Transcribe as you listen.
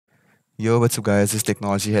Yo, what's up guys, it's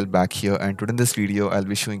Technology Hell back here, and today in this video I'll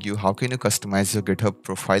be showing you how can you customize your GitHub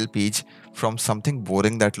profile page from something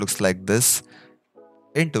boring that looks like this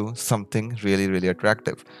into something really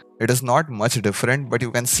attractive. It is not much different, but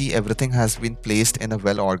you can see everything has been placed in a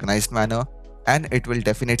well organized manner, and it will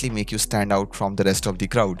definitely make you stand out from the rest of the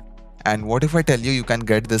crowd. And what if I tell you can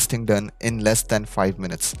get this thing done in less than 5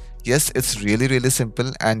 minutes? Yes, it's really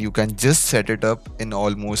simple and you can just set it up in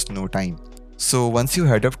almost no time. So once you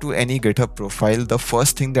head up to any GitHub profile, the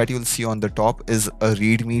first thing that you'll see on the top is a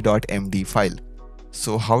readme.md file.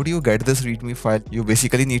 So how do you get this readme file? You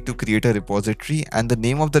basically need to create a repository, and the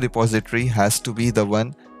name of the repository has to be the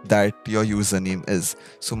one that your username is.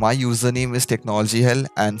 So my username is Technology Hell,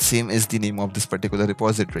 and same is the name of this particular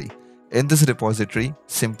repository. In this repository,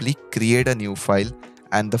 simply create a new file,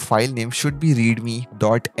 and the file name should be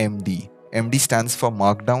readme.md. MD stands for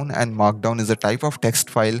Markdown, and Markdown is a type of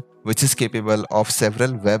text file which is capable of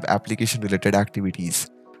several web application related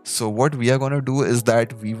activities. So what we are going to do is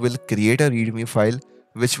that we will create a readme file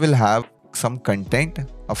which will have some content.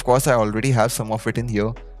 Of course, I already have some of it in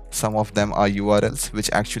here. Some of them are URLs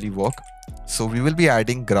which actually work. So we will be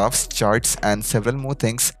adding graphs, charts, and several more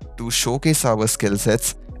things to showcase our skill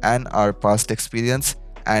sets and our past experience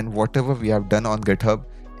and whatever we have done on GitHub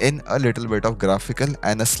in a little bit of graphical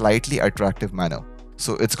and a slightly attractive manner.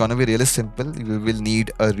 So it's going to be really simple. We will need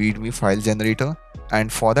a readme file generator,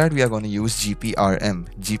 and for that we are going to use GPRM.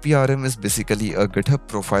 GPRM is basically a GitHub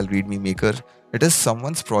profile readme maker. It is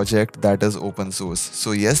someone's project that is open source.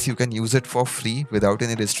 So yes, you can use it for free without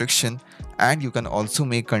any restriction, and you can also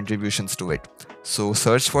make contributions to it. So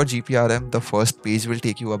search for GPRM, the first page will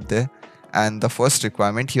take you up there. And the first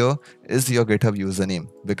requirement here is your GitHub username,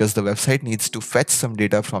 because the website needs to fetch some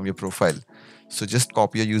data from your profile. So just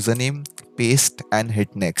copy your username, paste, and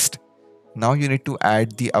hit next. Now you need to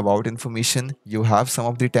add the about information. You have some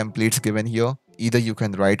of the templates given here. Either you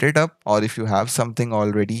can write it up, or if you have something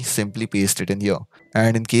already, simply paste it in here.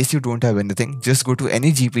 And in case you don't have anything, just go to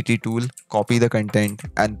any GPT tool, copy the content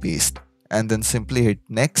and paste, and then simply hit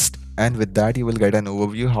next. And with that you will get an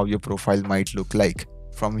overview how your profile might look like.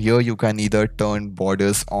 From here you can either turn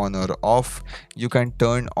borders on or off, you can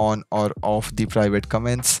turn on or off the private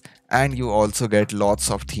comments, and you also get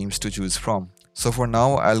lots of themes to choose from. So for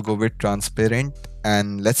now I'll go with transparent,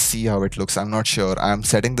 and let's see how it looks. I'm not sure, I'm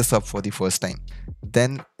setting this up for the first time.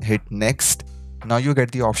 Then hit next. Now you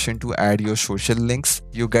get the option to add your social links.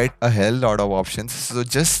 You get a hell lot of options, so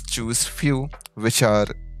just choose few which are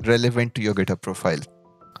relevant to your GitHub profile.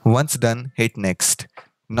 Once done, hit next.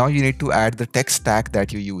 Now you need to add the tech stack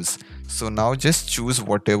that you use. So now just choose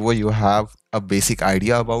whatever you have a basic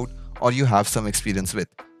idea about or you have some experience with.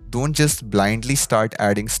 Don't just blindly start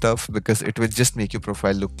adding stuff, because it will just make your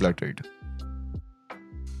profile look cluttered.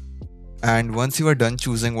 And once you are done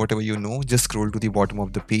choosing whatever you know, just scroll to the bottom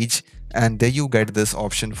of the page, and there you get this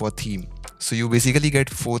option for theme. So you basically get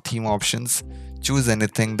 4 theme options. Choose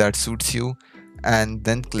anything that suits you and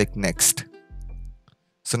then click next.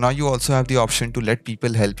 So now you also have the option to let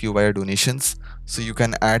people help you via donations. So you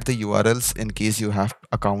can add the URLs in case you have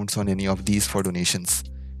accounts on any of these for donations,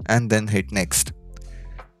 and then hit next.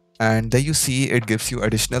 And there you see it gives you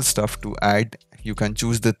additional stuff to add. You can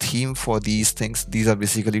choose the theme for these things. These are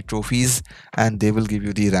basically trophies, and they will give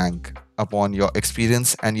you the rank upon your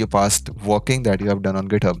experience and your past working that you have done on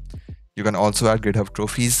GitHub. You can also add GitHub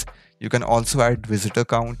trophies. You can also add visitor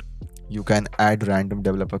count. You can add random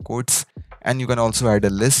developer quotes, and you can also add a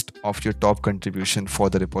list of your top contribution for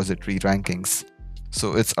the repository rankings.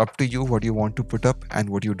 So it's up to you what you want to put up and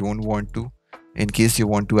what you don't want to. In case you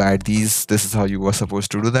want to add these, this is how you are supposed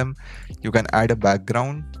to do them. You can add a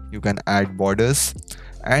background, you can add borders,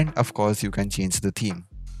 and of course you can change the theme.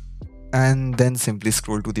 And then simply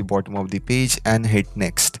scroll to the bottom of the page and hit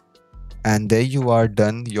next. And there you are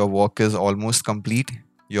done. Your work is almost complete.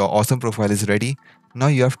 Your awesome profile is ready. Now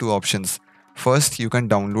you have 2 options. First, you can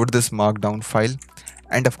download this markdown file,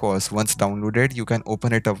 and of course once downloaded you can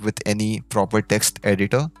open it up with any proper text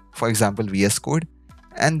editor, for example VS Code,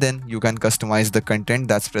 and then you can customize the content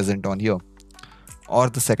that's present on here. Or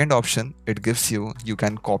the second option it gives you, you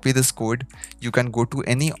can copy this code, you can go to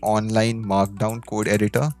any online markdown code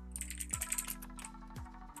editor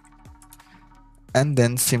and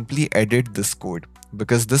then simply edit this code,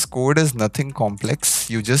 because this code is nothing complex.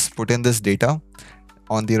 You just put in this data.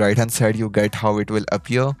 On the right hand side you get how it will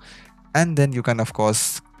appear, and then you can of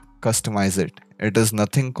course customize it. It is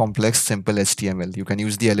nothing complex, simple HTML. You can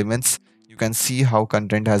use the elements, you can see how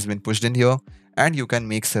content has been pushed in here, and you can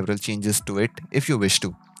make several changes to it if you wish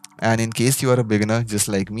to. And in case you are a beginner just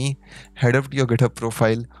like me, head up to your GitHub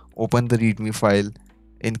profile, open the readme file.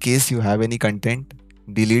 In case you have any content,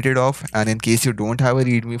 delete it off, and in case you don't have a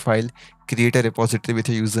readme file, create a repository with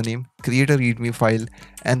your username, create a readme file,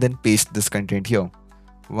 and then paste this content here.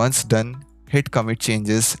 Once done, hit commit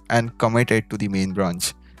changes and commit it to the main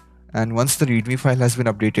branch. And once the readme file has been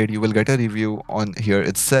updated, you will get a review on here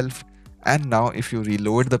itself. And now if you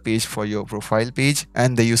reload the page for your profile page,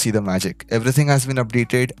 and there you see the magic. Everything has been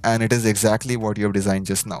updated and it is exactly what you have designed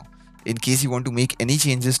just now. In case you want to make any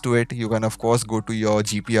changes to it, you can of course go to your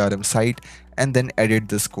GPRM site and then edit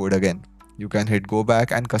this code again. You can hit go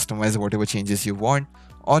back and customize whatever changes you want,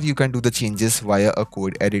 or you can do the changes via a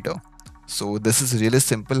code editor. So this is really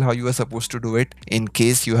simple how you are supposed to do it. In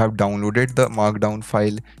case you have downloaded the markdown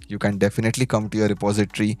file, you can definitely come to your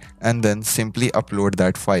repository and then simply upload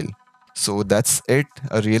that file. So that's it,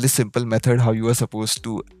 a really simple method how you are supposed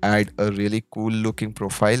to add a really cool looking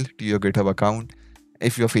profile to your GitHub account.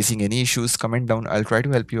 If you're facing any issues, comment down, I'll try to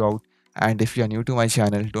help you out. And if you are new to my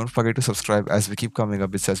channel, don't forget to subscribe as we keep coming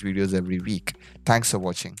up with such videos every week. Thanks for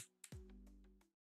watching.